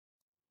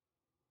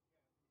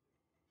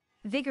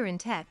Vigorun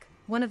Tech,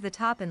 one of the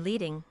top and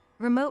leading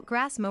remote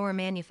grass mower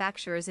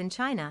manufacturers in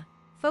China,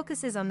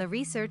 focuses on the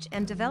research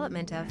and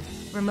development of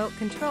remote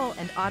control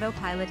and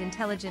autopilot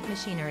intelligent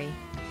machinery.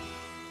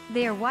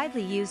 They are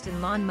widely used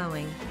in lawn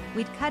mowing,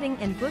 weed cutting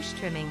and bush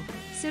trimming,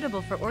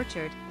 suitable for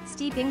orchard,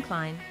 steep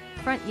incline,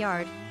 front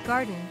yard,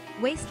 garden,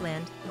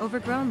 wasteland,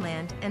 overgrown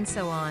land, and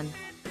so on.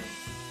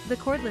 The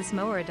cordless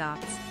mower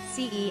adopts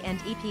CE and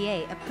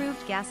EPA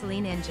approved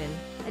gasoline engine,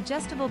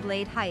 adjustable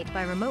blade height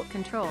by remote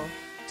control,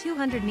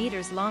 200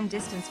 meters long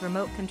distance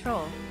remote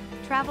control,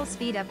 travel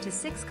speed up to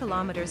 6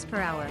 kilometers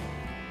per hour.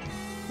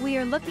 We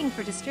are looking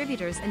for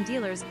distributors and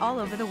dealers all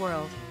over the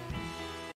world.